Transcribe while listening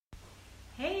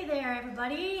Hey there,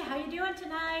 everybody. How you doing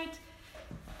tonight?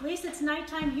 At least it's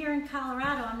nighttime here in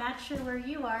Colorado. I'm not sure where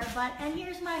you are, and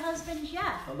here's my husband,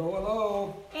 Jeff. Hello,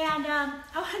 hello. And I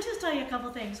want to just tell you a couple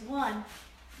things. One,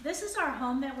 this is our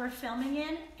home that we're filming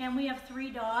in, and we have 3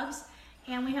 dogs,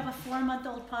 and we have a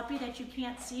 4-month-old puppy that you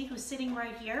can't see who's sitting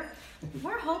right here.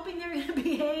 We're hoping they're going to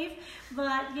behave,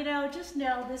 but, just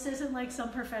know this isn't like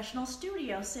some professional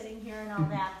studio sitting here and all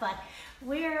that, but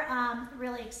we're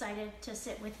really excited to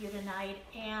sit with you tonight,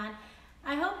 and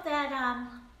I hope that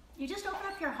you just open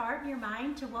up your heart and your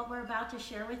mind to what we're about to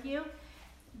share with you.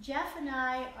 Jeff and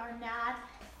I are not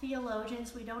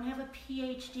theologians. We don't have a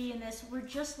PhD in this. We're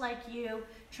just like you,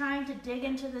 trying to dig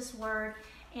into this word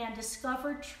and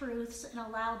discover truths and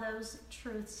allow those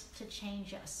truths to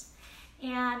change us.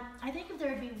 And I think if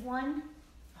there would be one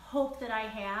hope that I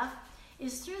have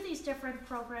is through these different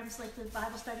programs like the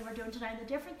Bible study we're doing tonight, and the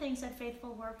different things that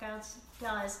Faithful Workouts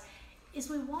does, is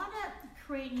we want to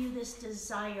create in you this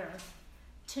desire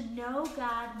to know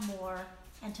God more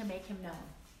and to make him known.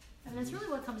 And that's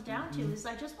really what it comes down to, is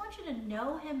I just want you to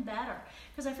know him better.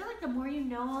 Because I feel like the more you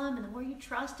know him and the more you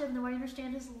trust him, the more you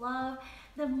understand his love,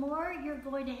 the more you're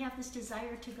going to have this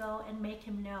desire to go and make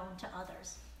him known to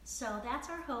others. So that's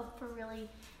our hope for really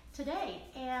today.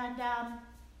 And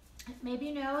maybe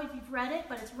you know, if you've read it,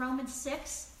 but it's Romans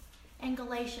 6 and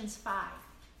Galatians 5.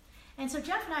 And so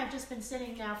Jeff and I have just been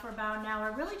sitting now for about an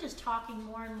hour, really just talking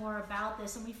more and more about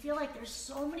this, and we feel like there's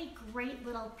so many great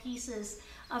little pieces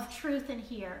of truth in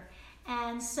here.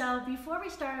 And so before we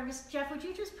start, Jeff, would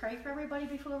you just pray for everybody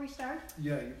before we start?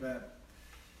 Yeah, you bet.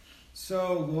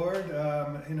 So, Lord,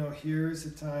 here's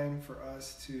a time for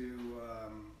us to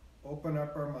open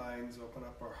up our minds, open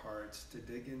up our hearts, to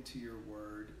dig into your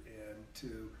word and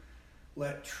to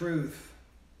let truth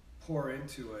pour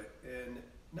into it, and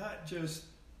not just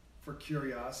for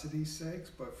curiosity's sake,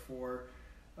 but for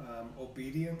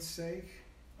obedience sake,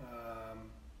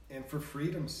 and for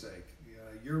freedom's sake.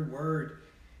 Your word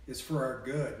is for our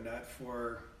good, not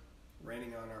for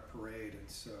raining on our parade. And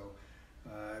so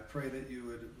I pray that you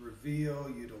would reveal,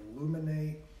 you'd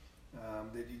illuminate,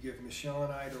 that you give Michelle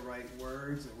and I the right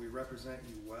words, that we represent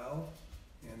you well,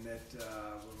 and that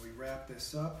when we wrap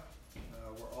this up,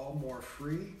 we're all more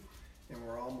free and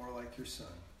we're all more like your son.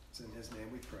 It's in his name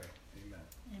we pray. Amen.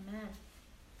 Amen.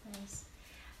 Thanks.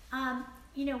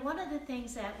 One of the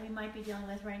things that we might be dealing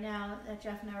with right now that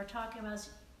Jeff and I were talking about is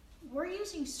we're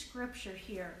using scripture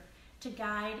here to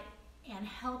guide and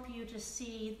help you to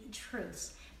see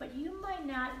truths. But you might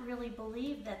not really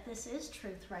believe that this is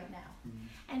truth right now. Mm-hmm.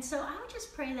 And so I would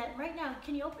just pray that right now,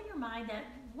 can you open your mind that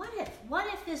what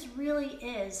if this really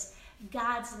is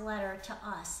God's letter to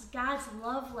us, God's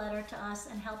love letter to us,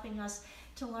 and helping us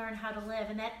to learn how to live,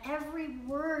 and that every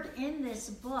word in this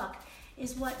book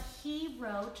is what he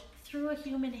wrote through a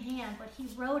human hand, but he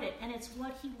wrote it, and it's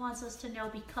what he wants us to know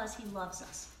because he loves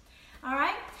us. All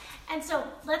right? And so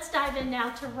let's dive in now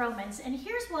to Romans. And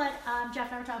here's what Jeff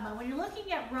and I were talking about. When you're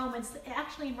looking at Romans,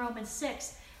 actually in Romans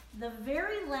 6, the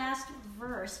very last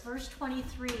verse, verse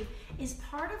 23, is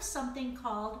part of something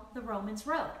called the Romans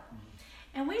Road.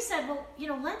 And we said, well,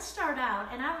 let's start out,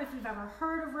 and I don't know if you've ever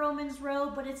heard of Romans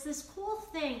Road, but it's this cool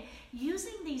thing,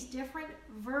 using these different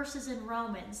verses in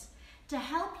Romans to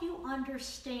help you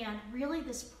understand really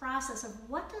this process of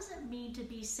what does it mean to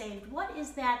be saved? What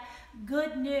is that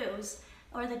good news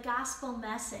or the gospel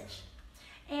message?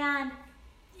 And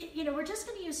we're just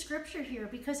going to use scripture here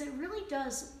because it really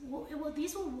does,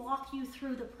 these will walk you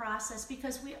through the process,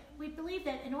 because we believe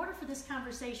that in order for this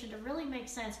conversation to really make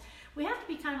sense, we have to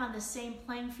be kind of on the same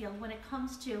playing field when it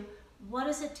comes to what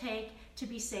does it take to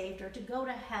be saved or to go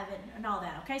to heaven and all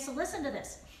that. Okay, so listen to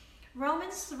this.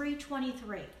 Romans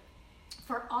 3:23.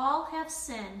 For all have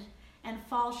sinned and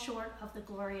fall short of the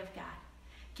glory of God.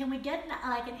 Can we get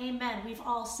like an amen? We've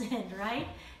all sinned, right?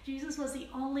 Jesus was the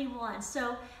only one.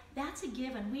 So that's a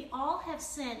given. We all have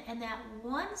sinned, and that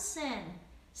one sin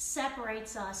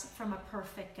separates us from a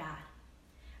perfect God.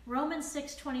 Romans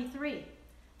 6:23.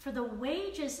 For the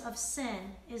wages of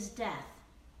sin is death,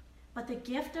 but the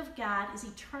gift of God is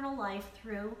eternal life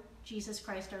through Jesus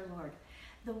Christ our Lord.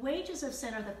 The wages of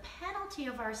sin, or the penalty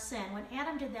of our sin, when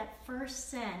Adam did that first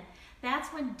sin,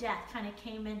 that's when death kind of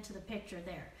came into the picture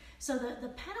there. So the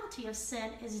penalty of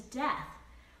sin is death.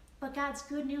 But God's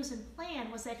good news and plan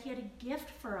was that he had a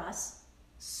gift for us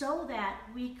so that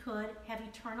we could have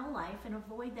eternal life and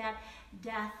avoid that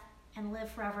death and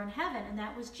live forever in heaven, and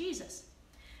that was Jesus.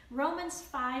 Romans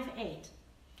 5:8.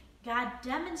 God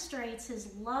demonstrates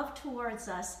his love towards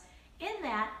us in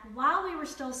that while we were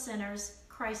still sinners,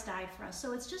 Christ died for us.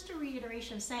 So it's just a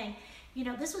reiteration saying,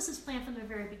 this was his plan from the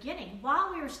very beginning.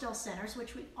 While we were still sinners,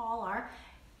 which we all are,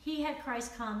 He had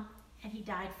Christ come and he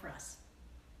died for us.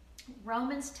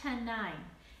 Romans 10:9.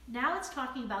 Now it's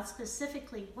talking about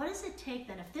specifically, what does it take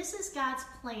then? If this is God's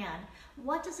plan,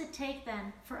 what does it take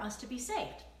then for us to be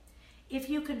saved? If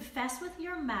you confess with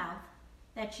your mouth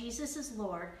that Jesus is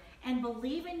Lord and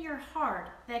believe in your heart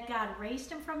that God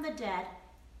raised him from the dead,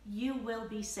 you will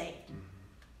be saved. Mm-hmm.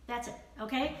 That's it,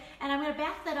 okay? And I'm going to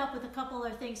back that up with a couple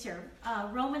other things here.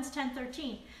 Romans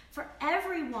 10:13. For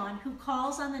everyone who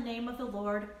calls on the name of the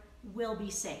Lord will be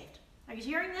saved. Are you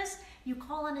hearing this? You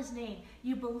call on his name.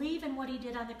 You believe in what he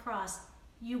did on the cross.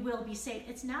 You will be saved.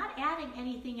 It's not adding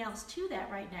anything else to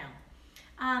that right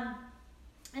now.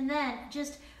 And then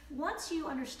just once you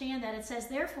understand that, it says,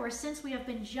 therefore, since we have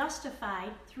been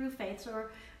justified through faith, so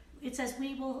it says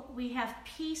we have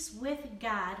peace with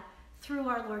God through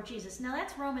our Lord Jesus. Now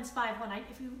that's Romans 5:1.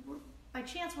 If you by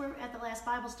chance were at the last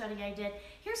Bible study I did,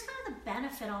 here's kind of the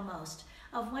benefit almost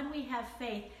of when we have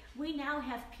faith. We now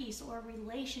have peace or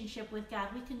relationship with God.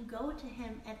 We can go to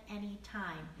him at any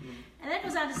time. Mm-hmm. And that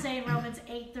goes on to say in Romans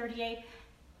 8:38,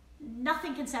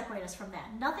 nothing can separate us from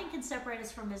that. Nothing can separate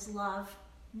us from his love.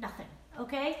 Nothing.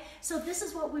 Okay? So this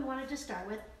is what we wanted to start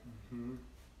with. Mm-hmm.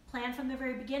 Plan from the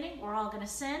very beginning. We're all going to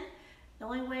sin. The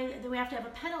only way that we have to have a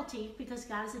penalty, because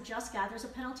God is a just God, there's a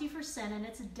penalty for sin, and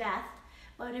it's death.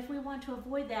 But if we want to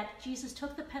avoid that, Jesus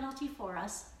took the penalty for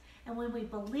us. And when we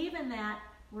believe in that,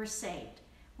 we're saved.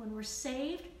 When we're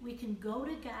saved, we can go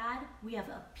to God. We have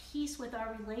a peace with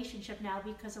our relationship now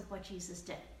because of what Jesus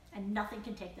did. And nothing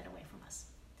can take that away from us.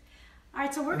 All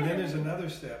right, so we're going to... And then there's another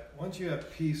step. Once you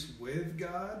have peace with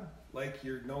God, like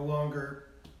you're no longer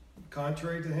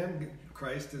contrary to him,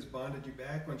 Christ has bonded you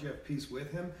back. Once you have peace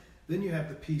with him, then you have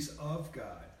the peace of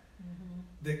God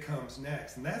that comes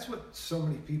next. And that's what so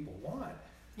many people want.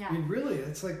 Yeah. I mean, really,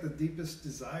 it's like the deepest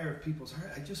desire of people's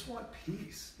heart. I just want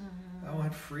peace. Mm-hmm. I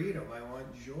want freedom. I want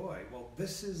joy. Well,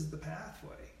 this is the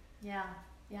pathway. Yeah,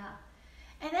 yeah.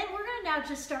 And then we're going to now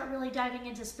just start really diving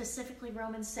into specifically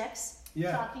Romans 6,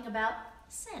 talking about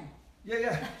sin.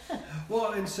 Yeah.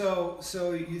 Well, and so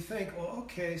you think, well,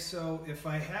 okay, so if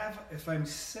I'm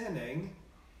sinning,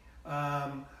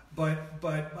 but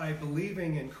by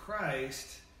believing in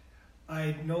Christ,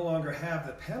 I no longer have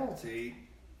the penalty.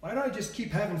 Why don't I just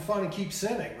keep having fun and keep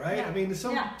sinning, right? Yeah. I mean,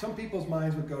 some people's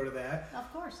minds would go to that.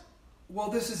 Of course. Well,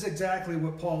 this is exactly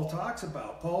what Paul talks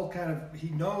about. Paul he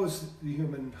knows the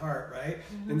human heart, right?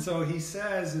 Mm-hmm. And so he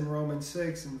says in Romans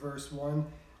 6 in verse 1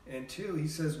 and 2, he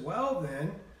says, well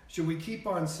then, should we keep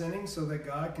on sinning so that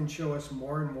God can show us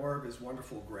more and more of his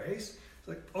wonderful grace? It's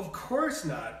like, of course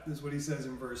not, is what he says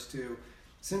in verse 2.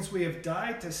 Since we have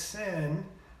died to sin,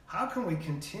 how can we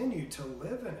continue to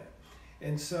live in it?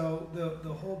 And so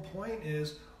the whole point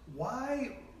is,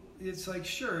 why, it's like,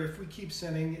 sure, if we keep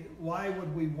sinning, why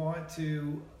would we want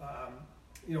to,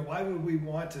 why would we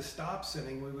want to stop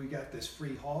sinning when we got this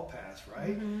free hall pass,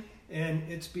 right? Mm-hmm. And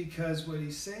it's because what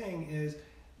he's saying is,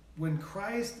 when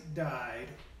Christ died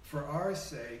for our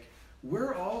sake,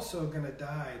 we're also going to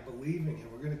die believing him.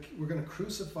 We're going to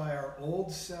crucify our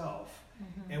old self,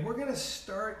 and we're going to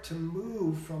start to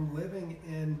move from living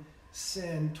in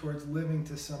sin towards living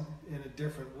in a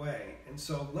different way. And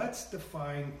so let's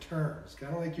define terms,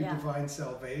 kind of like you define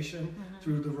salvation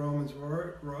through the Romans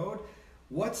road.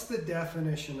 What's the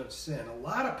definition of sin? A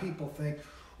lot of people think,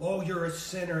 oh, you're a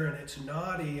sinner and it's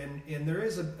naughty, and there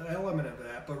is an element of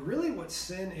that. But really what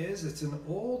sin is, it's an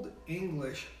old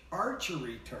English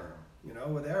archery term,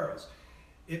 with arrows.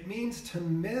 It means to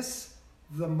miss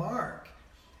the mark.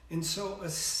 And so a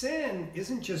sin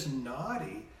isn't just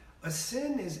naughty. A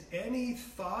sin is any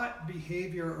thought,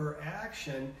 behavior, or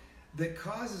action that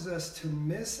causes us to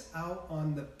miss out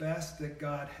on the best that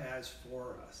God has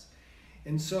for us.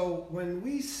 And so when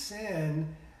we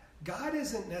sin, God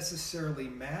isn't necessarily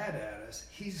mad at us.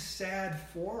 He's sad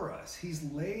for us. He's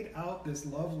laid out this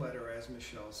love letter, as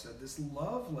Michelle said, this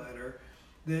love letter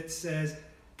that says,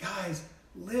 guys,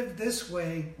 live this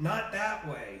way, not that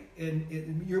way.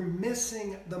 And you're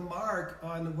missing the mark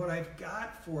on what I've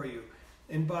got for you.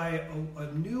 And by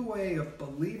a new way of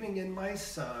believing in my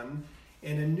Son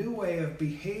and a new way of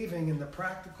behaving in the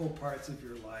practical parts of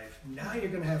your life, now you're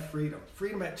going to have freedom.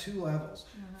 Freedom at two levels.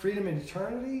 Mm-hmm. Freedom in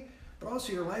eternity, but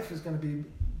also your life is going to be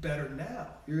better now.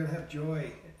 You're going to have joy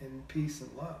and peace and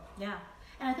love. Yeah.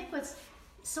 And I think what's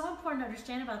so important to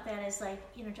understand about that is, like,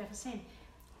 Jeff was saying,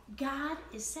 God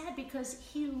is sad because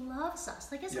he loves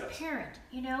us. Like, as a parent,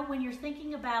 when you're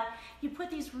thinking about, you put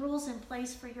these rules in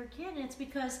place for your kid, and it's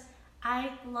because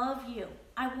I love you.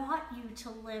 I want you to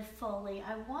live fully.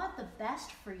 I want the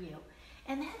best for you.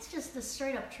 And that's just the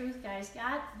straight up truth, guys.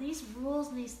 God, these rules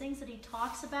and these things that he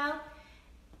talks about,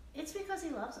 it's because he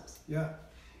loves us. Yeah.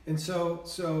 And so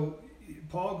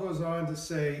Paul goes on to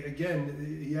say,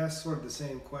 again, he asks sort of the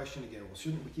same question again. Well,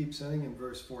 shouldn't we keep sinning in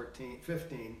verse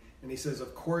 15? And he says,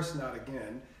 of course not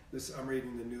again. I'm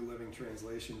reading the New Living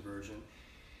Translation version.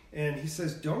 And he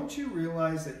says, don't you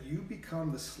realize that you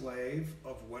become the slave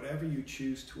of whatever you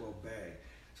choose to obey?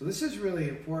 So this is really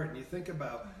important. You think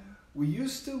about, we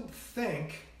used to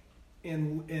think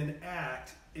and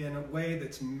act in a way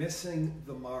that's missing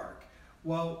the mark.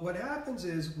 Well, what happens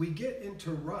is we get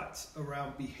into ruts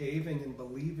around behaving and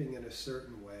believing in a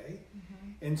certain way.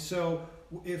 And so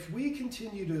if we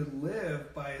continue to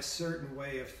live by a certain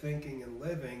way of thinking and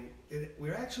living, we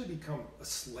actually become a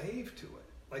slave to it.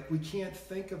 Like we can't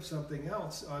think of something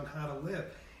else on how to live.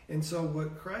 And so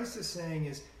what Christ is saying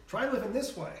is, try living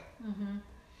this way.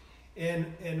 And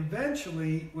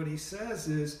eventually what he says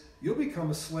is, you'll become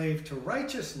a slave to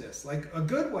righteousness, like a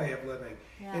good way of living.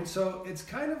 Yeah. And so it's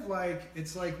kind of like,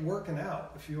 it's like working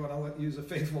out, if you want to use a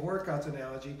faithful workouts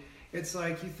analogy. It's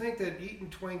like you think that eating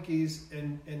Twinkies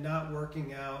and not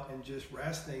working out and just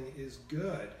resting is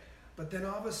good. But then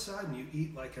all of a sudden you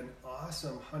eat like an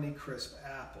awesome Honeycrisp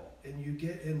apple and you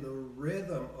get in the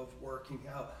rhythm of working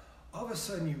out. All of a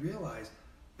sudden you realize,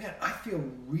 man, I feel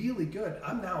really good.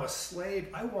 I'm now a slave.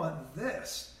 I want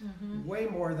this way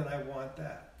more than I want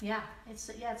that. Yeah,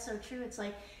 it's so true. It's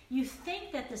like you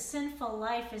think that the sinful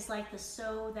life is like that's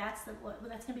going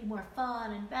to be more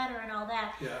fun and better and all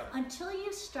that. Yeah. Until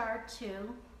you start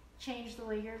to change the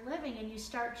way you're living and you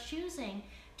start choosing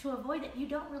to avoid it. You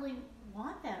don't really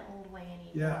want that old way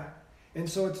anymore. Yeah. And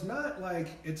so it's not like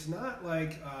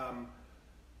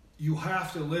you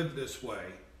have to live this way.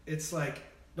 It's like,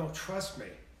 no, trust me.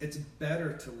 It's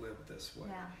better to live this way.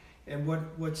 Yeah. And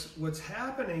what's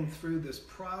happening through this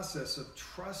process of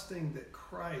trusting that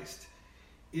Christ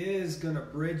is going to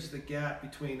bridge the gap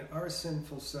between our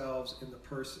sinful selves and the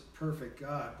perfect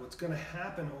God, what's going to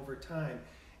happen over time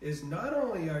is not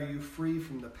only are you free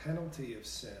from the penalty of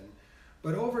sin,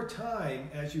 but over time,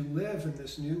 as you live in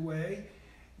this new way,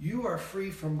 you are free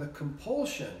from the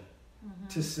compulsion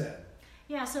to sin.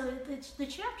 Yeah, so the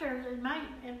chapter in my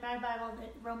Bible,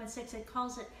 Romans 6, it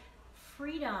calls it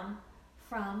freedom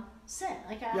from sin.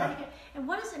 And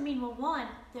what does it mean? Well, one,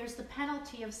 there's the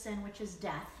penalty of sin, which is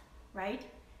death, right?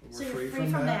 So you're free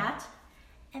from that.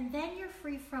 And then you're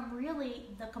free from really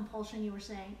the compulsion you were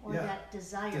saying, or that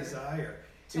desire.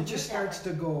 It just starts to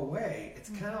go away. It's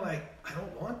kind of like, I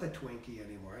don't want the Twinkie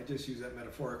anymore. I just use that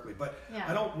metaphorically. But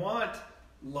I don't want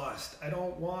lust. I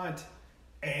don't want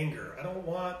anger. I don't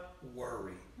want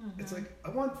worry. It's like, I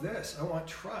want this. I want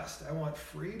trust. I want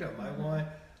freedom. I want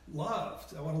love.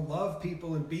 I want to love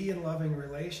people and be in loving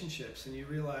relationships. And you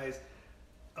realize,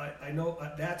 I know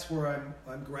that's where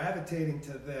I'm gravitating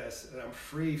to this, and I'm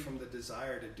free from the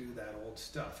desire to do that old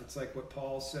stuff. It's like what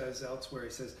Paul says elsewhere.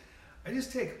 He says, I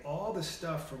just take all the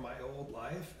stuff from my old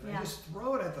life and I just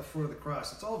throw it at the foot of the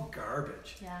cross. It's all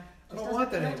garbage. Yeah. I don't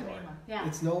want that anymore. Yeah.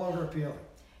 It's no longer appealing.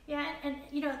 Yeah, and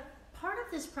part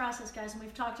of this process, guys, and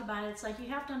we've talked about it, it's like you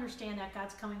have to understand that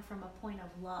God's coming from a point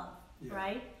of love,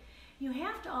 right? You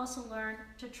have to also learn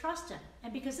to trust him.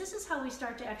 And because this is how we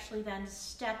start to actually then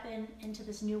step into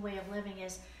this new way of living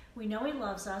is we know he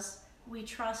loves us, we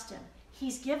trust him.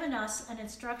 He's given us an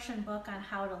instruction book on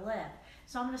how to live.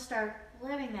 So I'm going to start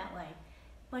living that way.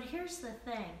 But here's the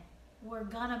thing. We're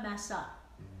going to mess up.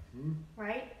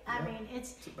 Right? Yeah. I mean,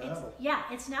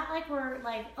 it's not like we're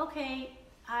like, okay,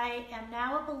 I am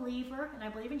now a believer and I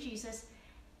believe in Jesus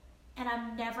and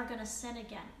I'm never going to sin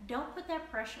again. Don't put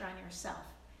that pressure on yourself.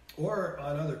 Or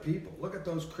on other people. Look at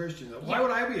those Christians. Why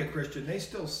would I be a Christian? They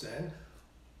still sin.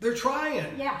 They're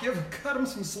trying. Yeah. Cut them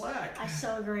some slack. I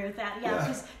so agree with that. Yeah,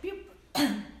 because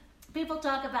people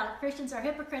talk about Christians are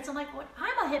hypocrites. I'm like, well,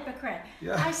 I'm a hypocrite.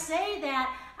 Yeah. I say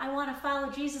that I want to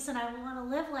follow Jesus and I want to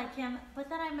live like him, but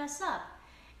then I mess up.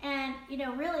 And,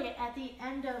 really at the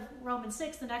end of Romans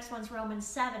 6, the next one's Romans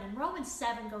 7. And Romans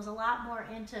 7 goes a lot more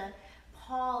into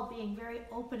Paul being very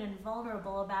open and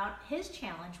vulnerable about his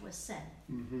challenge with sin.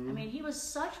 I mean, he was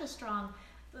such a strong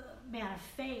man of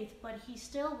faith, but he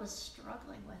still was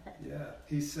struggling with it. Yeah,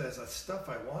 he says, the stuff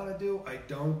I want to do, I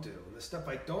don't do. And the stuff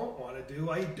I don't want to do,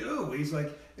 I do. He's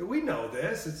like, we know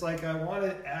this. It's like I want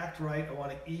to act right, I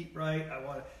want to eat right,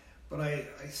 but I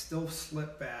still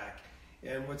slip back.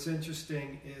 And what's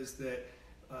interesting is that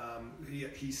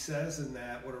he says in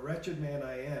that, what a wretched man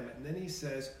I am. And then he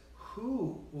says,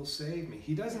 who will save me?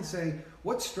 He doesn't say,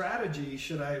 what plan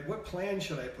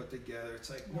should I put together? It's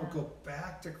like, no, go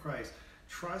back to Christ.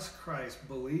 Trust Christ.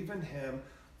 Believe in him.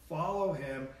 Follow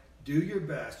him. Do your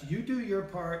best. You do your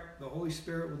part. The Holy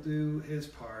Spirit will do his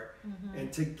part.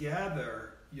 And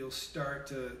together, you'll start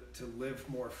to live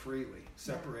more freely,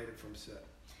 separated from sin.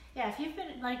 Yeah, if you've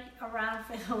been like around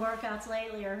for the workouts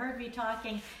lately or heard me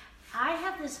talking, I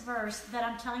have this verse that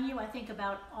I'm telling you I think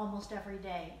about almost every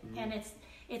day. Mm-hmm. And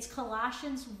it's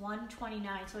Colossians 1:29.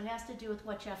 So it has to do with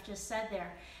what Jeff just said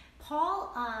there.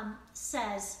 Paul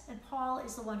says, and Paul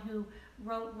is the one who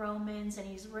wrote Romans, and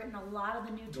he's written a lot of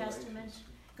the New Testament,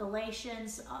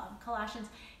 Galatians, Colossians.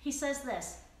 He says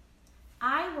this,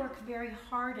 I work very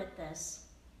hard at this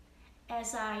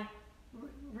as I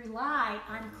rely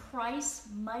on Christ's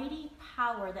mighty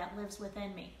power that lives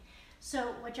within me.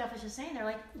 So what Jeff was just saying there,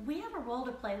 like, we have a role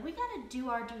to play. We got to do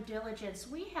our due diligence.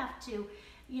 We have to,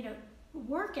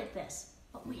 work at this,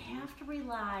 but we have to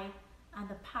rely on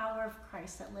the power of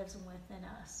Christ that lives within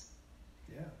us.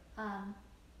 Yeah.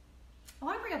 I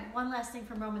want to bring up one last thing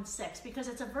from Romans 6, because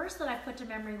it's a verse that I put to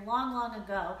memory long, long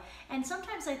ago. And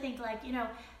sometimes I think, like,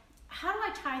 how do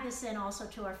I tie this in also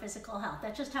to our physical health?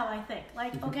 That's just how I think.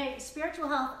 Like, okay, spiritual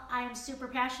health I am super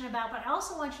passionate about, but I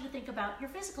also want you to think about your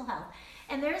physical health.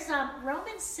 And there's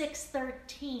Romans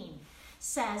 6:13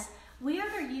 says, we are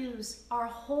to use our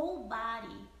whole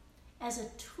body as a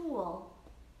tool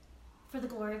for the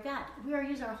glory of God. We are to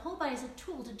use our whole body as a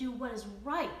tool to do what is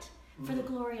right for the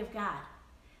glory of God.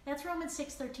 That's Romans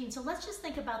 6:13. So let's just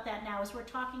think about that now as we're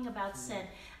talking about sin.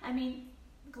 I mean,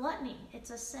 gluttony, it's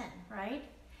a sin, right?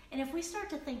 And if we start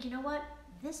to think, you know what,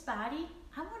 this body,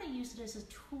 I want to use it as a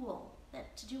tool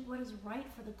to do what is right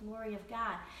for the glory of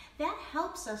God. That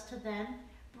helps us to then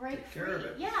break free. Care of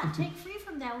it. Yeah, take free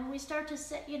from that. When we start to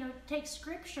take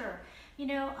scripture,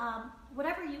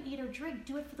 whatever you eat or drink,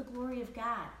 do it for the glory of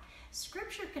God.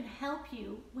 Scripture can help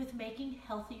you with making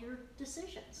healthier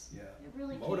decisions. Yeah. It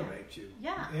really motivate you.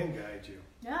 Yeah. And guide you.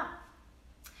 Yeah.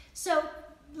 So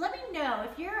let me know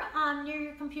if you're near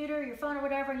your computer or your phone or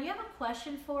whatever, and you have a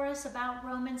question for us about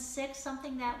Romans 6,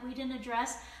 something that we didn't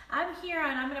address. I'm here,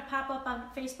 and I'm going to pop up on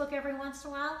Facebook every once in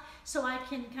a while so I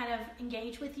can kind of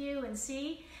engage with you and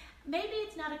see. Maybe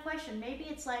it's not a question. Maybe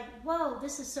it's like, whoa,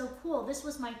 this is so cool. This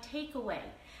was my takeaway.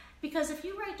 Because if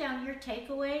you write down your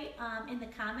takeaway in the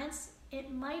comments,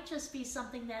 it might just be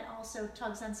something that also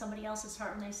tugs on somebody else's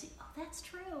heart when they see, oh, that's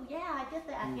true. Yeah, I get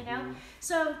that,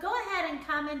 So go ahead and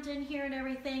comment in here and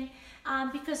everything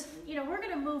because, we're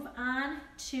going to move on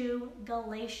to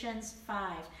Galatians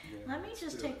 5. Yeah, let me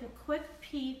just take a quick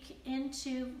peek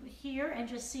into here and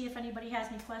just see if anybody has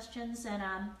any questions. And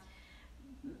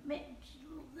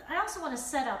I also want to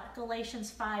set up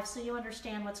Galatians 5 so you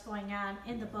understand what's going on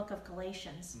in the book of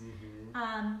Galatians.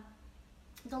 Mm-hmm.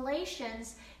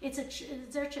 Galatians, there's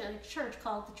a church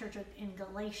called the Church in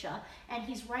Galatia, and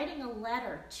he's writing a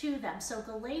letter to them. So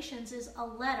Galatians is a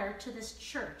letter to this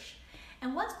church.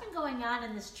 And what's been going on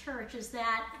in this church is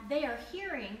that they are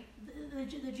hearing,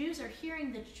 the Jews are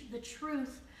hearing the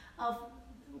truth of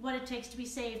what it takes to be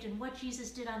saved and what Jesus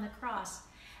did on the cross.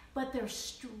 But they're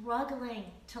struggling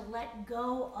to let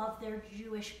go of their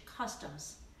Jewish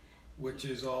customs. Which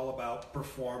is all about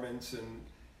performance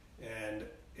and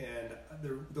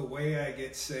the way I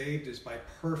get saved is by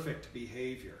perfect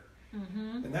behavior.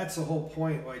 Mm-hmm. And that's the whole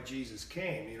point why Jesus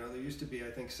came. There used to be, I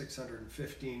think,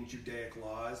 615 Judaic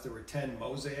laws. There were 10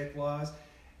 Mosaic laws.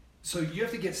 So you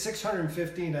have to get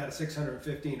 615 out of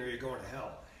 615 or you're going to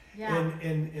hell. Yeah.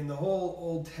 And the whole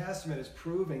Old Testament is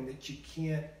proving that you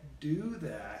can't do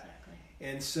that. Exactly.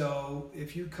 And so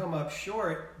if you come up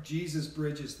short, Jesus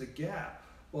bridges the gap.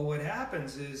 Well, what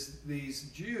happens is these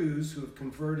Jews who have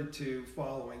converted to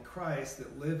following Christ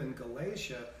that live in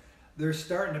Galatia, they're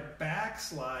starting to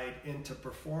backslide into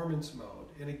performance mode.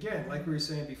 And again, like we were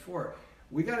saying before,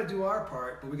 we got to do our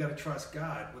part, but we got to trust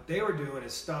God. What they were doing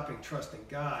is stopping trusting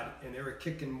God, and they were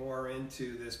kicking more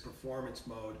into this performance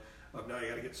mode of, no, you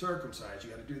got to get circumcised, you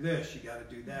got to do this, you got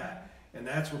to do that. And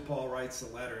that's where Paul writes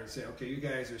the letter and say, okay, you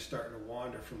guys are starting to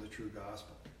wander from the true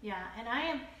gospel. Yeah, and I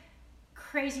am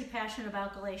crazy passionate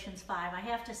about Galatians 5, I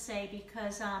have to say,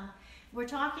 because we're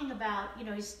talking about,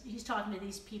 he's talking to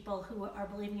these people who are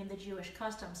believing in the Jewish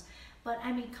customs. But,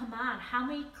 I mean, come on, how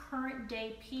many current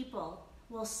day people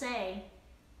will say,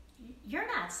 you're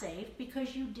not saved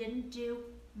because you didn't do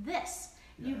this.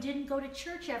 Yeah. You didn't go to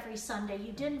church every Sunday.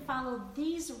 You didn't follow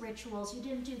these rituals. You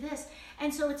didn't do this.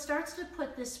 And so it starts to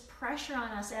put this pressure on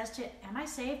us as to, am I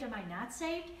saved? Am I not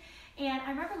saved? And I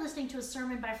remember listening to a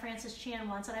sermon by Francis Chan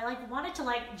once, and I wanted to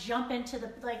jump into the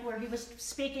where he was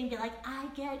speaking, be like, I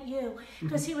get you,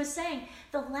 because he was saying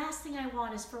the last thing I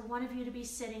want is for one of you to be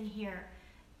sitting here,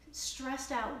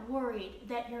 stressed out, worried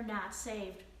that you're not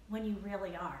saved when you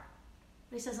really are.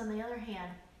 But he says, on the other hand,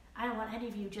 I don't want any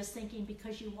of you just thinking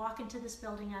because you walk into this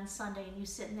building on Sunday and you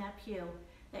sit in that pew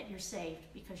that you're saved,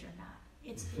 because you're not.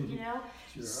 It's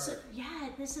so, yeah,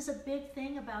 this is a big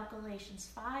thing about Galatians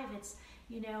 5. It's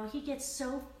he gets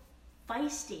so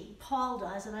feisty. Paul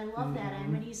does, and I love that. I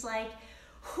mean, he's like,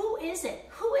 who is it?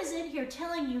 Who is in here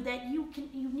telling you that you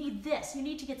need this? You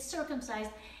need to get circumcised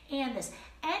and this.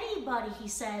 Anybody, he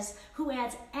says, who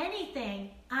adds anything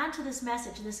onto this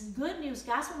message, this good news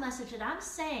gospel message that I'm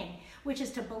saying, which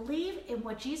is to believe in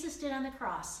what Jesus did on the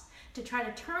cross, to try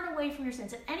to turn away from your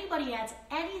sins. If anybody adds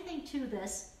anything to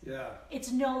this,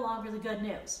 it's no longer the good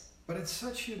news. But it's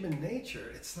such human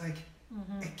nature. It's like,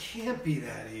 it can't be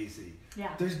that easy.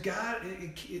 Yeah. There's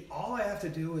all I have to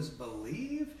do is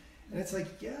believe. And it's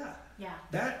like,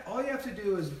 that all you have to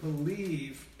do is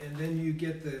believe, and then you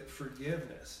get the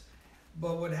forgiveness.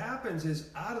 But what happens is,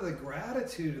 out of the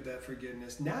gratitude of that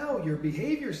forgiveness, now your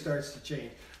behavior starts to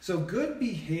change. So good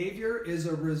behavior is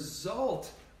a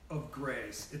result of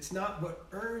grace. It's not what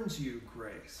earns you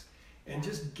grace. And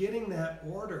just getting that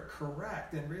order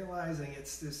correct and realizing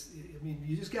it's this, I mean,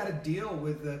 you just got to deal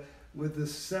with the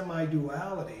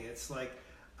semi-duality. It's like,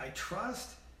 I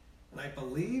trust and I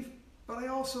believe, but I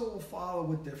also will follow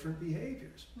with different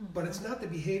behaviors. But it's not the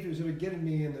behaviors that are getting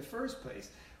me in the first place.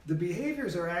 The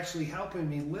behaviors are actually helping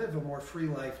me live a more free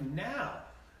life now.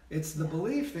 It's the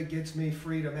belief that gets me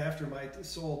freedom after my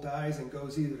soul dies and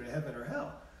goes either to heaven or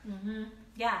hell.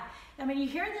 Yeah. I mean, you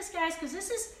hear this, guys, because this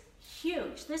is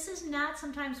huge. This is not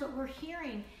sometimes what we're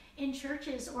hearing in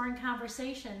churches or in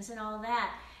conversations and all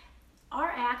that.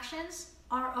 Our actions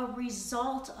are a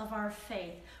result of our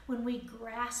faith. When we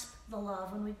grasp the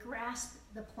love, when we grasp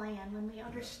the plan, when we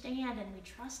understand and we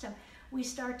trust him, we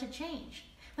start to change.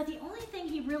 But the only thing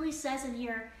he really says in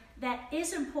here that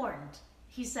is important,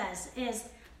 he says, is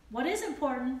what is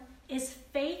important is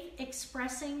faith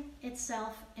expressing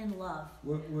itself in love.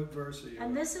 What verse are you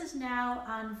And this is now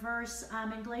on verse,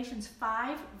 in Galatians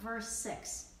 5, verse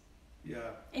 6. Yeah.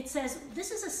 It says,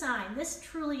 this is a sign, this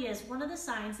truly is one of the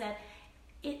signs that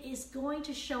it is going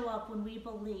to show up when we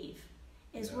believe,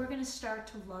 is we're going to start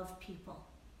to love people.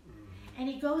 And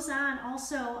he goes on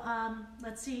also,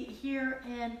 let's see, here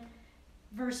in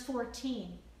verse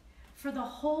 14. For the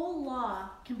whole law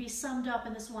can be summed up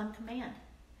in this one command.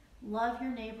 Love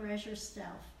your neighbor as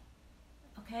yourself.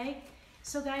 Okay?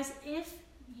 So guys, if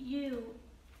you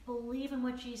believe in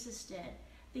what Jesus did,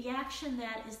 the action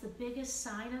that is the biggest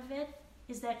sign of it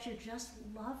is that you're just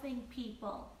loving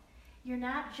people. You're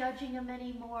not judging them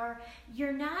anymore.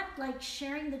 You're not like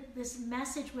sharing this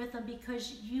message with them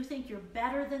because you think you're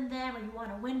better than them or you want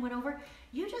to win over.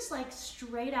 You just like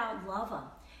straight out love them.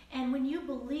 And when you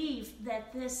believe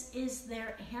that this is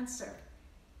their answer,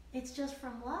 it's just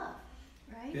from love,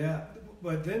 right? Yeah,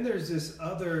 but then there's this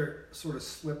other sort of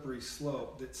slippery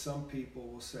slope that some people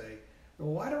will say, well,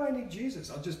 why do I need Jesus?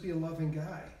 I'll just be a loving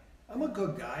guy. I'm a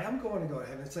good guy. I'm going to go to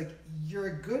heaven. It's like, you're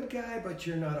a good guy, but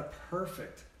you're not a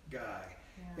perfect guy.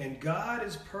 Yeah. And God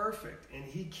is perfect, and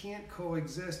he can't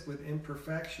coexist with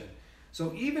imperfection.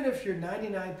 So even if you're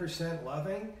 99%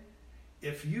 loving,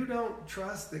 if you don't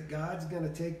trust that God's going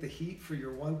to take the heat for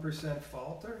your 1%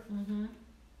 falter,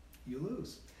 you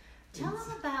lose. Tell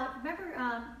them about,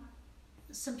 remember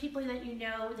some people that you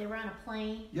know, they were on a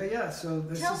plane? Yeah, so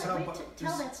this tell is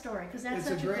tell that story, because that's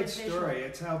such a great good story. visual.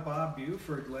 It's how Bob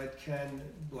Buford led Ken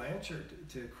Blanchard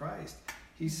to Christ.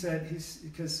 He said,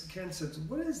 because Ken said,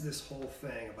 what is this whole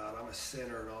thing about I'm a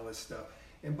sinner and all this stuff?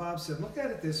 And Bob said, look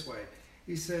at it this way.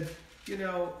 He said,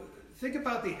 think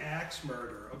about the axe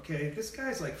murder, okay? This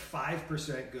guy's like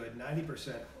 5% good,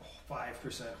 90%,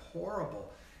 5%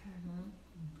 horrible.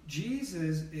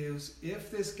 Jesus is,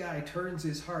 if this guy turns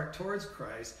his heart towards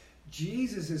Christ,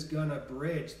 Jesus is going to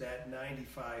bridge that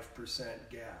 95%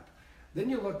 gap. Then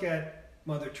you look at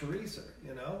Mother Teresa,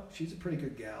 she's a pretty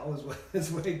good gal,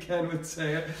 is what Ken would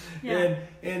say it. Yeah.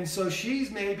 And so she's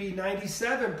maybe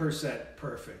 97%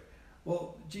 perfect.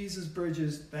 Well, Jesus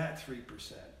bridges that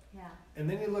 3%. Yeah. And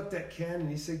then he looked at Ken and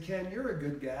he said, Ken, you're a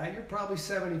good guy. You're probably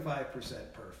 75%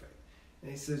 perfect.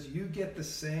 And he says, you get the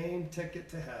same ticket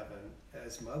to heaven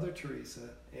as Mother Teresa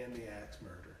and the axe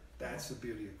murderer. That's the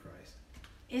beauty of Christ.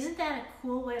 Isn't that a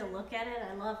cool way to look at it?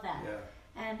 I love that. Yeah.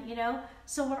 And,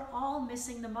 so we're all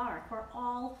missing the mark. We're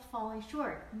all falling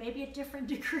short, maybe at different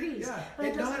degrees. Yeah, but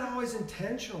and not always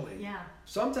intentionally. Yeah.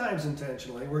 Sometimes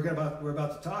intentionally. We're about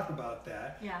to talk about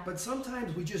that. Yeah. But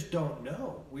sometimes we just don't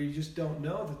know. We just don't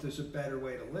know that there's a better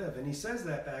way to live. And he says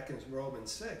that back in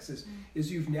Romans 6,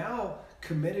 is you've now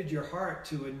committed your heart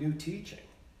to a new teaching.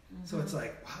 So it's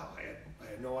like, wow, I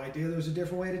had no idea there was a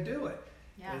different way to do it.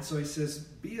 Yeah. And so he says,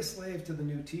 be a slave to the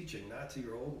new teaching, not to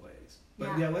your old ways.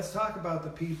 But let's talk about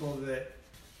the people that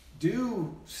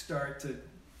do start to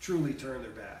truly turn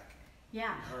their back.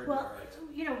 Yeah. Well,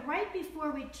 right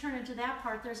before we turn into that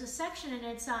part, there's a section, and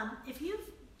it's if you've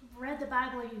read the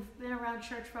Bible, you've been around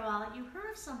church for a while, you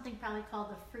heard of something probably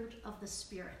called the fruit of the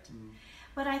Spirit.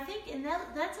 But I think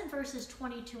that's in verses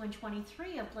 22 and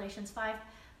 23 of Galatians 5.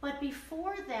 But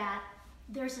before that,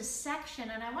 there's a section,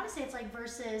 and I want to say it's like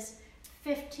verses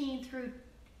 15 through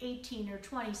 18 or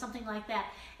 20, something like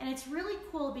that. And it's really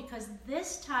cool because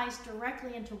this ties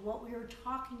directly into what we were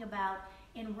talking about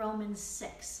in Romans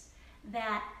 6,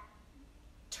 that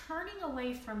turning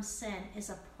away from sin is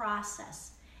a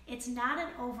process. It's not an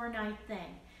overnight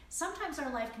thing. Sometimes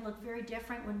our life can look very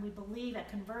different when we believe at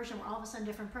conversion. We're all of a sudden a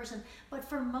different person. But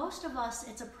for most of us,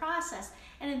 it's a process.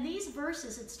 And in these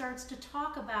verses, it starts to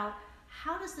talk about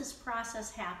how does this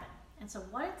process happen. And so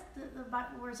what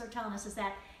the words are telling us is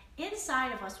that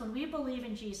inside of us, when we believe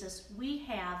in Jesus, we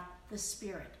have the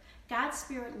Spirit. God's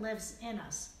Spirit lives in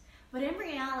us. But in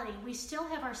reality, we still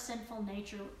have our sinful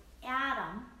nature.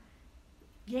 Adam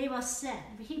gave us sin.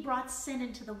 He brought sin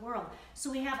into the world.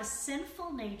 So we have a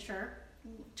sinful nature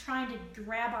trying to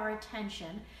grab our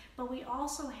attention, but we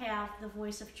also have the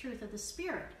voice of truth of the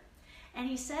Spirit. And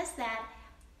he says that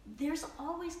there's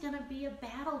always going to be a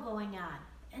battle going on.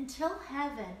 Until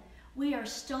heaven, we are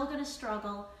still going to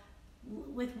struggle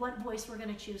with what voice we're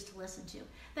going to choose to listen to.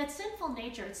 That sinful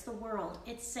nature, it's the world,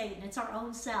 it's Satan, it's our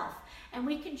own self. And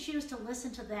we can choose to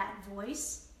listen to that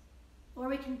voice, or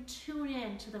we can tune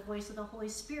in to the voice of the Holy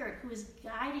Spirit, who is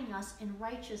guiding us in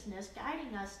righteousness,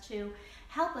 guiding us to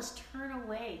help us turn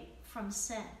away from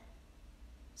sin.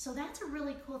 So that's a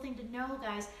really cool thing to know,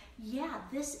 guys. Yeah,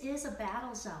 this is a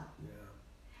battle zone. Yeah.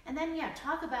 And then,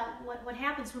 talk about what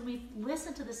happens when we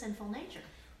listen to the sinful nature.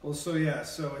 Well, so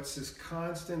it's this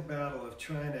constant battle of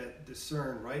trying to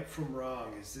discern right from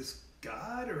wrong. Is this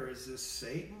God or is this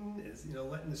Satan? Is,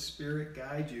 letting the Spirit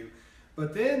guide you.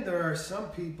 But then there are some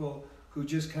people who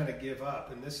just kind of give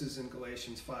up. And this is in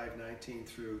Galatians 5:19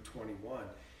 through 21. It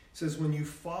says, when you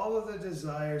follow the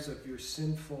desires of your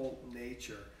sinful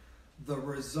nature, the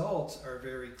results are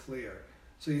very clear.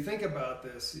 So you think about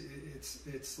this,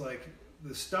 it's like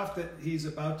the stuff that he's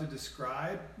about to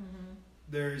describe.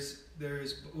 There's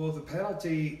the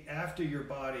penalty after your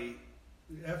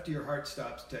heart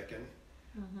stops ticking,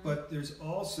 but there's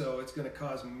also, it's going to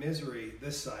cause misery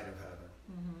this side of heaven.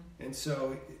 And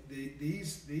so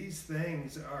these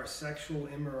things are sexual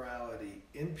immorality,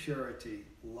 impurity,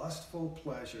 lustful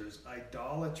pleasures,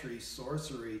 idolatry,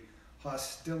 sorcery,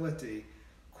 hostility,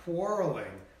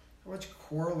 quarreling. How much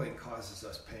quarreling causes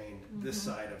us pain this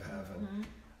side of heaven?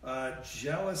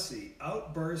 Jealousy,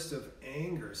 outbursts of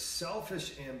anger,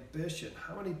 selfish ambition.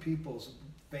 How many people's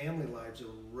family lives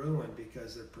are ruined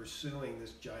because they're pursuing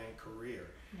this giant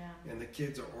career? And the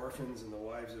kids are orphans and the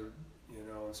wives are,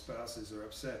 and spouses are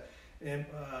upset. And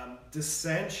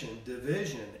dissension,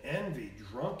 division, envy,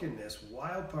 drunkenness,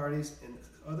 wild parties, and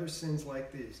other sins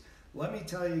like these. Let me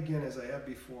tell you again, as I have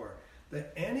before,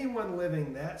 that anyone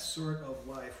living that sort of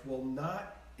life will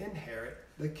not inherit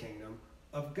the kingdom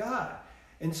of God.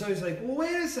 And so he's like, well,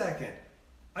 wait a second.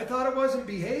 I thought it wasn't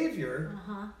behavior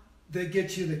that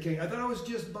gets you the kingdom. I thought it was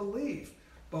just belief.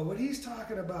 But what he's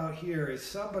talking about here is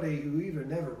somebody who either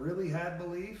never really had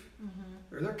belief,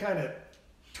 or they're kind of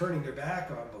turning their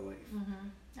back on belief.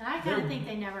 And I kind of think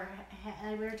they never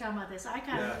had. We were talking about this. I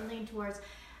kind of lean towards,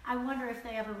 I wonder if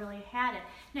they ever really had it.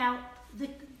 Now,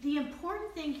 the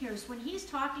important thing here is when he's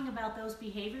talking about those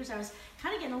behaviors, I was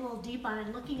kind of getting a little deep on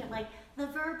it, looking at like the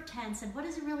verb tense and what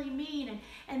does it really mean.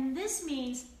 And this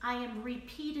means I am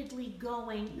repeatedly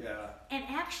going and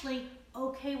actually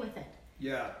okay with it.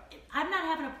 I'm not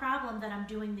having a problem that I'm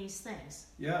doing these things.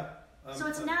 So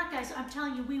it's not, guys, I'm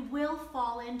telling you, we will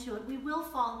fall into it. We will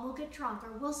fall and we'll get drunk,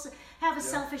 or we'll have a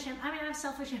selfish, I have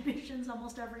selfish ambitions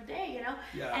almost every day,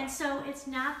 And so it's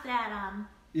not that...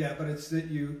 but it's that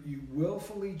you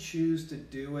willfully choose to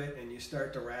do it and you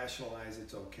start to rationalize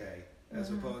it's okay,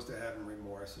 as opposed to having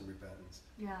remorse and repentance.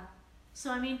 So,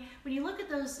 when you look at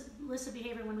those lists of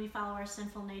behavior when we follow our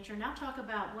sinful nature, now talk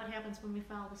about what happens when we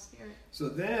follow the Spirit. So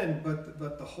then, but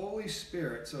the Holy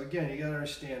Spirit, so again, you got to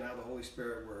understand how the Holy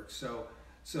Spirit works.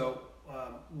 So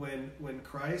when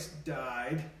Christ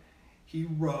died, he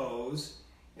rose,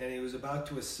 and he was about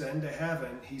to ascend to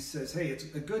heaven. He says, hey, it's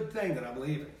a good thing that I'm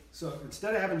leaving. So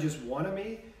instead of having just one of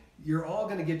me, you're all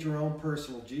going to get your own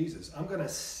personal Jesus. I'm going to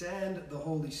send the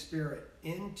Holy Spirit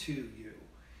into you.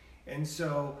 And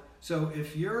so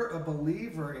if you're a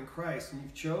believer in Christ and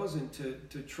you've chosen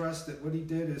to trust that what he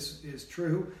did is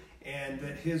true and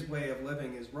that his way of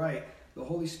living is right, the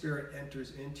Holy Spirit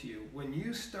enters into you. When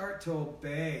you start to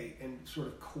obey and sort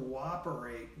of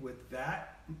cooperate with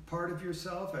that part of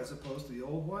yourself as opposed to the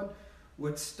old one,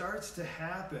 what starts to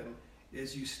happen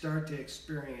is you start to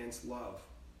experience love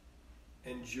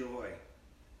and joy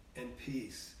and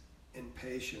peace in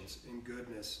patience, in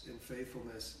goodness, in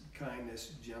faithfulness,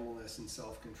 kindness, gentleness, and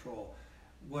self-control.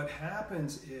 What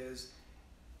happens is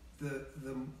the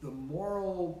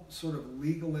moral sort of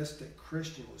legalistic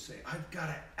Christian will say, I've got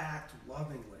to act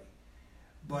lovingly.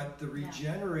 But the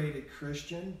regenerated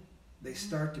Christian, they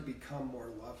start to become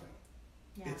more loving.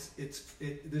 Yeah.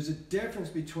 There's a difference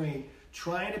between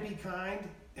trying to be kind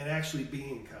and actually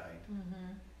being kind.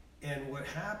 Mm-hmm. And what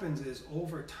happens is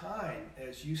over time,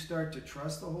 as you start to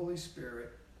trust the Holy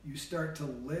Spirit, you start to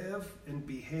live and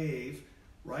behave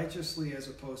righteously as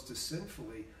opposed to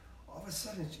sinfully. All of a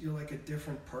sudden, you're like a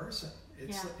different person.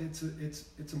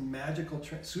 It's a magical,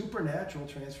 supernatural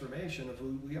transformation of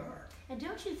who we are. And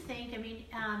don't you think? I mean,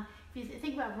 if you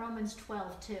think about Romans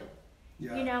 12 too.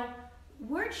 Yeah. You know,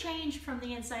 we're changed from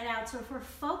the inside out. So if we're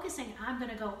focusing, I'm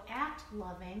going to go act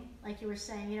loving, like you were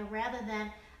saying, you know, rather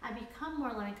than I become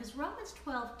more loving. Because Romans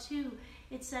 12:2,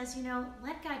 it says, you know,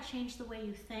 let God change the way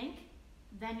you think,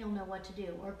 then you'll know what to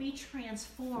do. Or be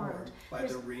transformed. By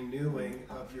the renewing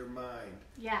of your mind.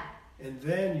 Yeah. And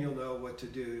then you'll know what to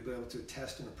do. You'll be able to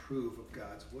test and approve of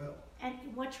God's will. And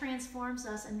what transforms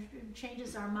us and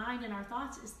changes our mind and our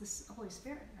thoughts is the Holy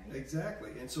Spirit, right? Exactly.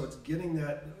 And so it's getting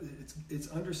that, it's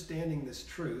understanding this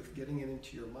truth, getting it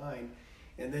into your mind,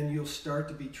 and then you'll start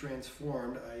to be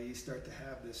transformed, i.e. start to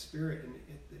have this Spirit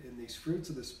and these fruits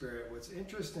of the Spirit. What's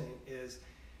interesting is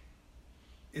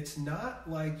it's not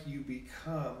like you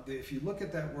become, if you look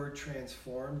at that word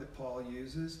transform that Paul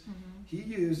uses, he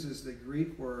uses the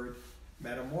Greek word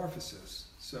metamorphosis.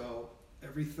 So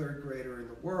every third grader in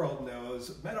the world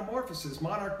knows metamorphosis,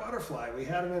 monarch butterfly. We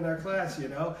had them in our class, you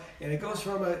know, and it goes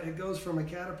from a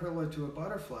caterpillar to a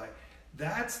butterfly.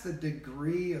 That's the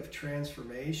degree of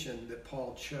transformation that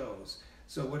Paul chose.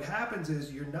 So what happens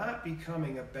is you're not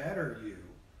becoming a better you.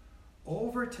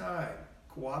 Over time,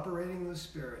 cooperating with the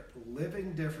Spirit,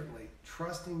 living differently,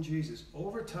 trusting Jesus,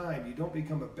 over time you don't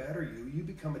become a better you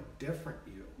become a different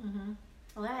you. Mm-hmm.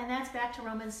 Well, and that's back to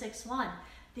Romans 6:1.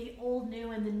 The old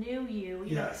new and the new you.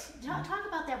 Yes. Talk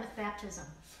about that with baptism.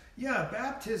 Yeah,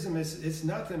 baptism it's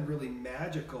nothing really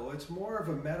magical. It's more of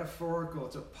a metaphorical,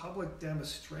 it's a public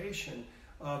demonstration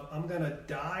of I'm going to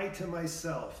die to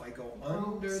myself. I go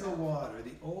under the water.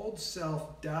 The old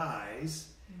self dies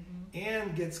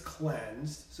and gets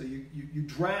cleansed. So you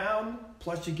drown,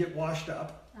 plus you get washed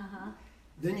up.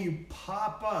 Then you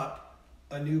pop up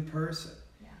a new person.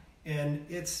 Yeah. And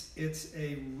it's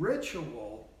a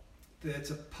ritual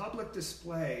that's a public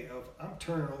display of I'm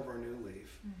turning over a new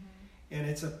leaf. And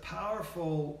it's a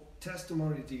powerful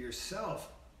testimony to yourself.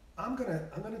 I'm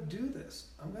gonna do this.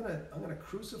 I'm gonna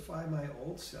crucify my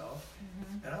old self,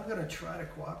 and I'm gonna try to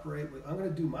cooperate with. I'm gonna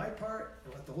do my part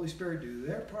and let the Holy Spirit do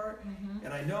their part.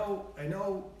 And I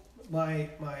know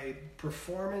my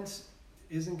performance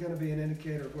isn't going to be an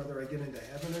indicator of whether I get into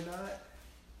heaven or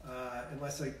not,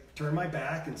 unless I turn my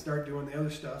back and start doing the other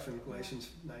stuff in Galatians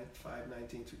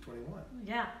 5:19 through 21.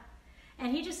 Yeah.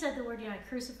 And he just said the word, I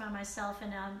crucify myself,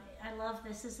 and I love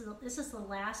this. This is the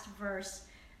last verse,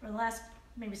 or the last,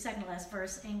 maybe second to last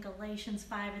verse in Galatians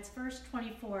 5. It's verse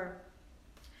 24.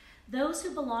 Those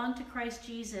who belong to Christ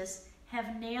Jesus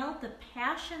have nailed the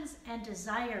passions and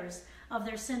desires of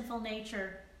their sinful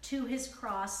nature to his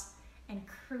cross and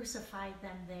crucified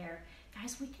them there.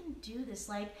 Guys, we can do this.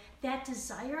 Like that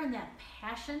desire and that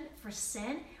passion for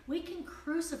sin, we can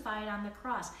crucify it on the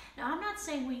cross. Now, I'm not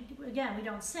saying we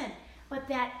don't sin, but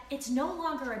that it's no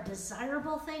longer a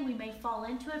desirable thing. We may fall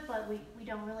into it, but we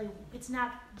don't really, it's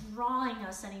not drawing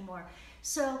us anymore.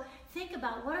 So think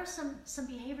about what are some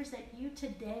behaviors that you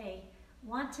today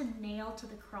want to nail to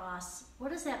the cross.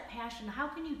 What is that passion? How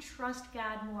can you trust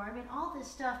God more? I mean, all this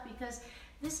stuff, because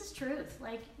this is truth.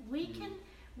 Like we can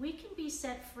be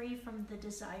set free from the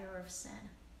desire of sin.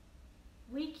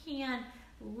 We can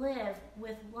live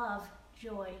with love,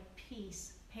 joy,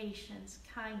 peace, patience,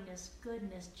 kindness,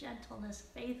 goodness, gentleness,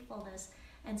 faithfulness,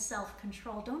 and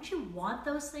self-control. Don't you want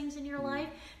those things in your life?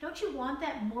 Don't you want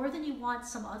that more than you want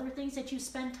some other things that you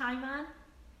spend time on?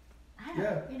 I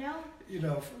don't, You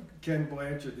know, Ken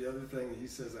Blanchard, the other thing he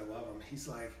says, I love him, he's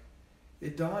like,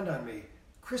 it dawned on me,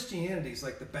 Christianity's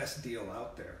like the best deal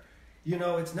out there. You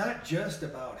know, it's not just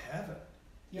about heaven.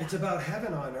 Yeah. It's about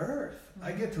heaven on earth.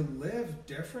 I get to live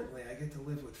differently. I get to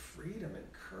live with freedom and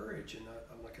courage, and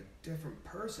I'm like a different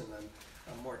person.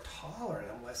 I'm more tolerant.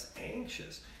 I'm less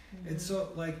anxious. And so,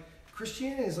 like,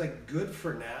 Christianity is like good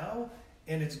for now,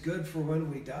 and it's good for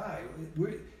when we die.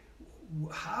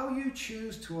 How you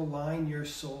choose to align your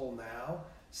soul now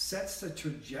sets the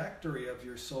trajectory of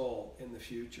your soul in the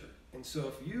future. And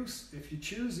so if you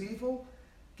choose evil,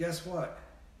 guess what?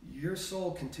 Your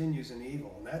soul continues in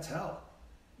evil, and that's hell.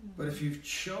 But if you've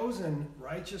chosen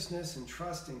righteousness and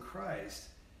trust in Christ,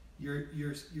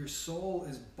 your soul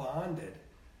is bonded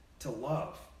to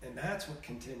love, and that's what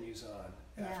continues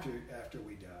on after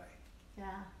we die. Yeah.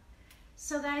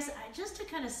 So guys, just to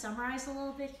kind of summarize a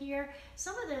little bit here,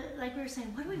 some of the, like we were saying,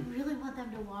 what do we really want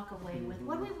them to walk away with?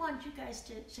 What do we want you guys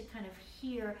to kind of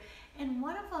hear? And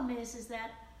one of them is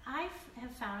that I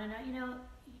have found, and you know,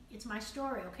 it's my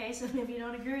story, okay? So maybe you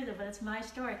don't agree with it, but it's my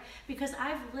story. Because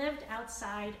I've lived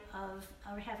outside of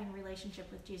having a relationship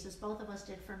with Jesus. Both of us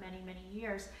did for many, many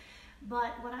years.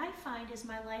 But what I find is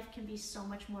my life can be so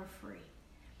much more free.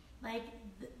 Like,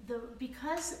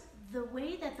 because the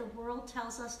way that the world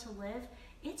tells us to live,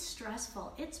 it's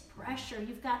stressful, it's pressure.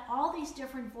 You've got all these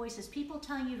different voices, people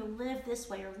telling you to live this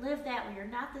way or live that way, or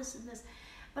not this and this.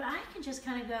 But I can just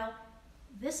kind of go,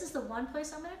 this is the one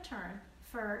place I'm going to turn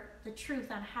for the truth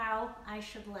on how I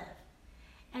should live.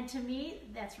 And to me,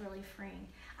 that's really freeing.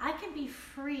 I can be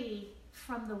free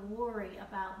from the worry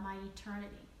about my eternity.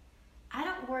 I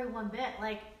don't worry one bit.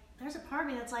 Like, there's a part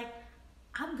of me that's like,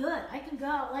 I'm good. I can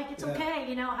go. Like, it's okay.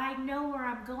 You know, I know where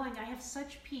I'm going. I have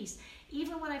such peace.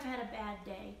 Even when I've had a bad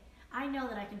day, I know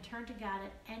that I can turn to God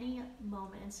at any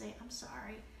moment and say, I'm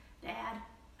sorry, Dad.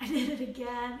 I did it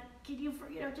again. Can you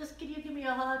give me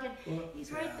a hug? And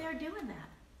he's right there doing that.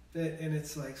 And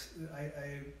it's like,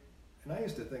 I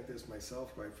used to think this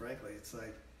myself, quite frankly. It's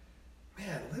like,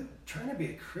 man, trying to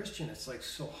be a Christian, it's like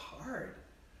so hard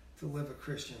to live a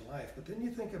Christian life. But then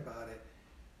you think about it,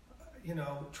 you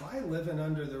know, try living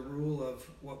under the rule of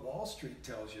what Wall Street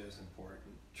tells you is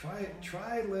important.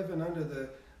 Try living under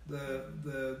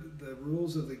the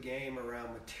rules of the game around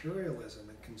materialism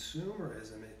and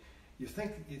consumerism. You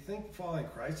think following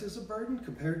Christ is a burden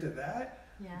compared to that?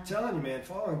 Yeah. I'm telling you, man,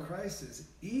 following Christ is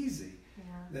easy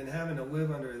than having to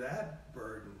live under that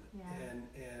burden. Yeah.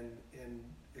 And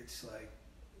it's like,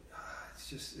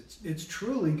 it's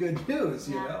truly good news.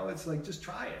 You know, it's like, just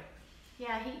try it.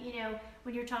 Yeah,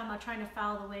 when you're talking about trying to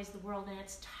follow the ways of the world, and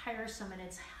it's tiresome and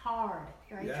it's hard,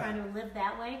 right? Yeah. Trying to live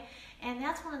that way. And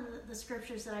that's one of the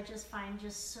scriptures that I just find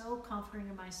just so comforting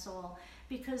to my soul.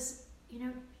 Because, you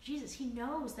know, Jesus, he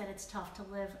knows that it's tough to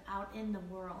live out in the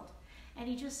world. And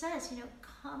he just says, you know,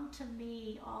 come to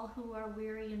me, all who are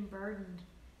weary and burdened,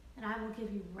 and I will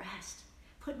give you rest.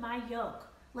 Put my yoke.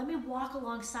 Let me walk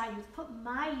alongside you. Put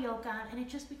my yoke on, and it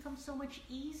just becomes so much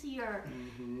easier.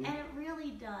 Mm-hmm. And it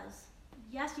really does.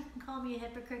 Yes, you can call me a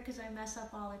hypocrite because I mess up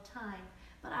all the time.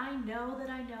 But I know that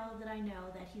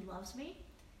he loves me.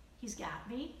 He's got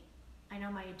me. I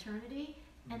know my eternity.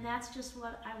 And that's just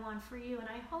what I want for you. And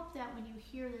I hope that when you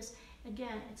hear this,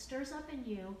 again, it stirs up in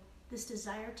you this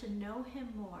desire to know him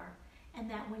more. And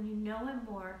that when you know him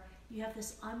more, you have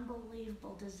this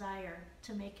unbelievable desire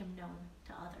to make him known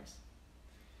to others.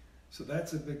 So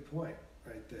that's a big point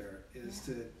right there, is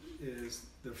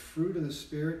the fruit of the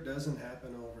Spirit doesn't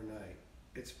happen overnight.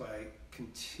 It's by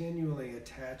continually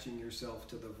attaching yourself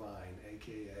to the vine,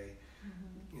 aka,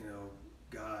 you know,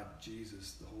 God,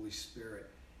 Jesus, the Holy Spirit.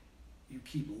 You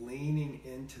keep leaning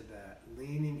into that.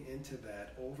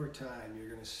 Over time, you're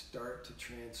going to start to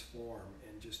transform,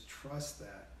 and just trust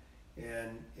that.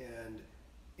 And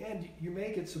you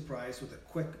may get surprised with a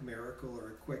quick miracle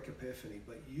or a quick epiphany,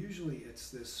 but usually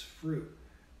it's this fruit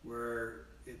where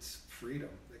it's freedom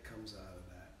that comes out of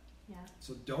that. Yeah.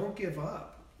 So don't give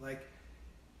up. Like,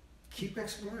 keep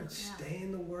exploring. Stay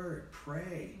in the Word.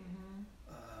 Pray.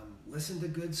 Listen to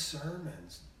good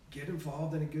sermons. Get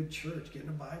involved in a good church. Get in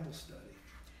a Bible study.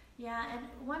 Yeah, and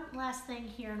one last thing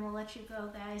here, and we'll let you go,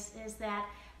 guys, is that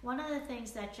one of the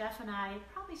things that Jeff and I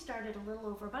probably started a little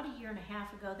over about a year and a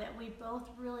half ago that we both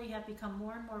really have become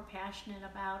more and more passionate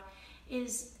about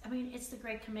is, it's the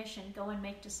Great Commission. Go and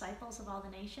make disciples of all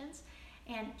the nations,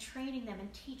 and training them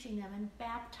and teaching them and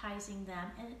baptizing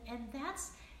them. And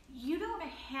that's, you don't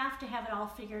have to have it all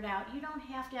figured out. You don't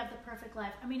have to have the perfect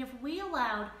life. If we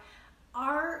allowed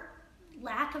our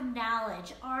lack of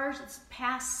knowledge, our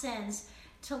past sins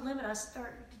to limit us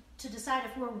or to decide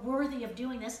if we're worthy of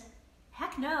doing this,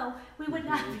 heck no, we would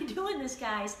not be doing this,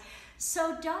 guys.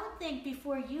 So don't think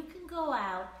before you can go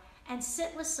out and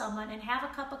sit with someone and have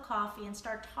a cup of coffee and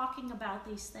start talking about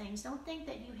these things. Don't think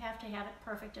that you have to have it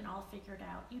perfect and all figured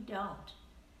out. You don't.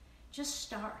 Just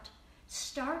start.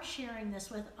 Start sharing this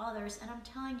with others. And I'm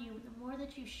telling you, the more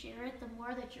that you share it, the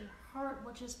more that your heart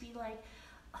will just be like,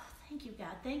 oh, thank you,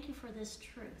 God. Thank you for this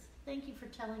truth. Thank you for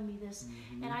telling me this.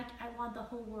 And I want the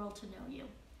whole world to know you.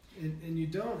 And you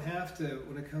don't have to,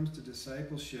 when it comes to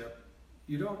discipleship,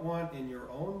 you don't want in your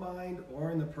own mind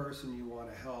or in the person you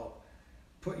want to help,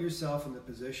 put yourself in the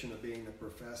position of being the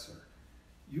professor.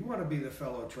 You want to be the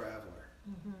fellow traveler.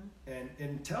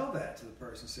 And tell that to the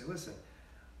person. Say, listen,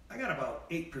 I got about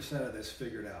 8% of this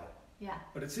figured out. Yeah.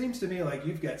 But it seems to me like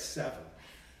you've got 7.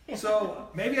 So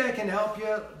maybe I can help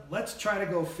you. Let's try to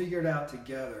go figure it out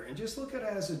together and just look at it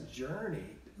as a journey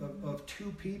of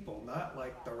 2 people, not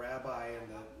like the rabbi and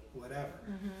the whatever.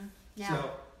 Mm-hmm. Yeah.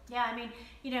 So, yeah, I mean,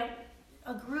 you know,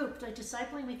 a group, like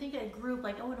discipling, we think of a group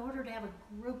like, oh, in order to have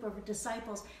a group of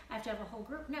disciples, I have to have a whole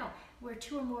group. No, where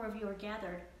 2 or more of you are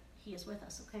gathered, he is with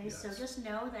us, okay? Yes. So just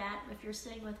know that if you're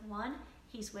sitting with one,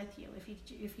 he's with you.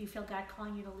 If you feel God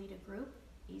calling you to lead a group,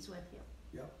 he's with you.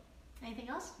 Yep. Anything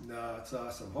else? No, it's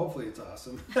awesome. Hopefully it's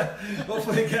awesome.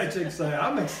 Hopefully it gets you excited.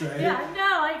 I'm excited. Yeah,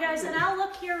 no, guys, and I'll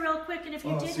look here real quick, and if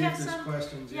you did see have if there's some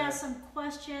questions. yeah, some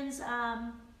questions,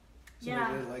 Somebody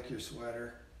yeah. didn't like your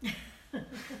sweater.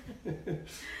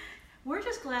 We're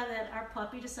just glad that our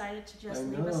puppy decided to just I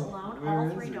leave us know. alone. Where All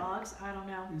is 3 he? dogs. I don't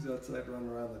know. He's outside running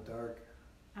around in the dark.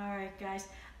 All right, guys.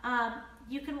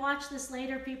 You can watch this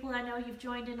later. People, I know you've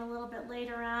joined in a little bit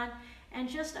later on. And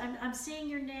just, I'm seeing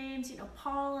your names, you know,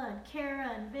 Paula and Kara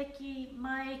and Vicky,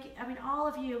 Mike. I mean, all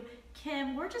of you.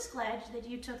 Kim, we're just glad that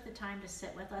you took the time to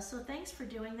sit with us. So thanks for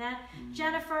doing that.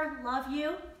 Jennifer, love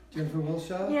you. Jennifer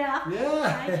Wilshaw? Yeah. Yeah.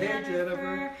 Hi, Hey,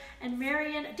 Jennifer. And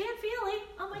Marion. Dan Feely.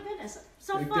 Oh, my goodness.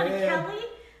 So Big fun. Dan. Kelly.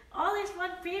 All these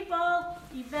fun people.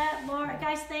 Yvette, Laura.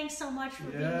 Guys, thanks so much for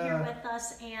being here with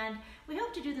us. And we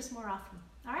hope to do this more often.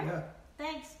 All right? Yeah.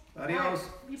 Thanks. Adios. All right.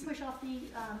 You push off the,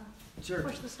 Sure.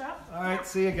 push the stop. All right.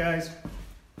 See you guys.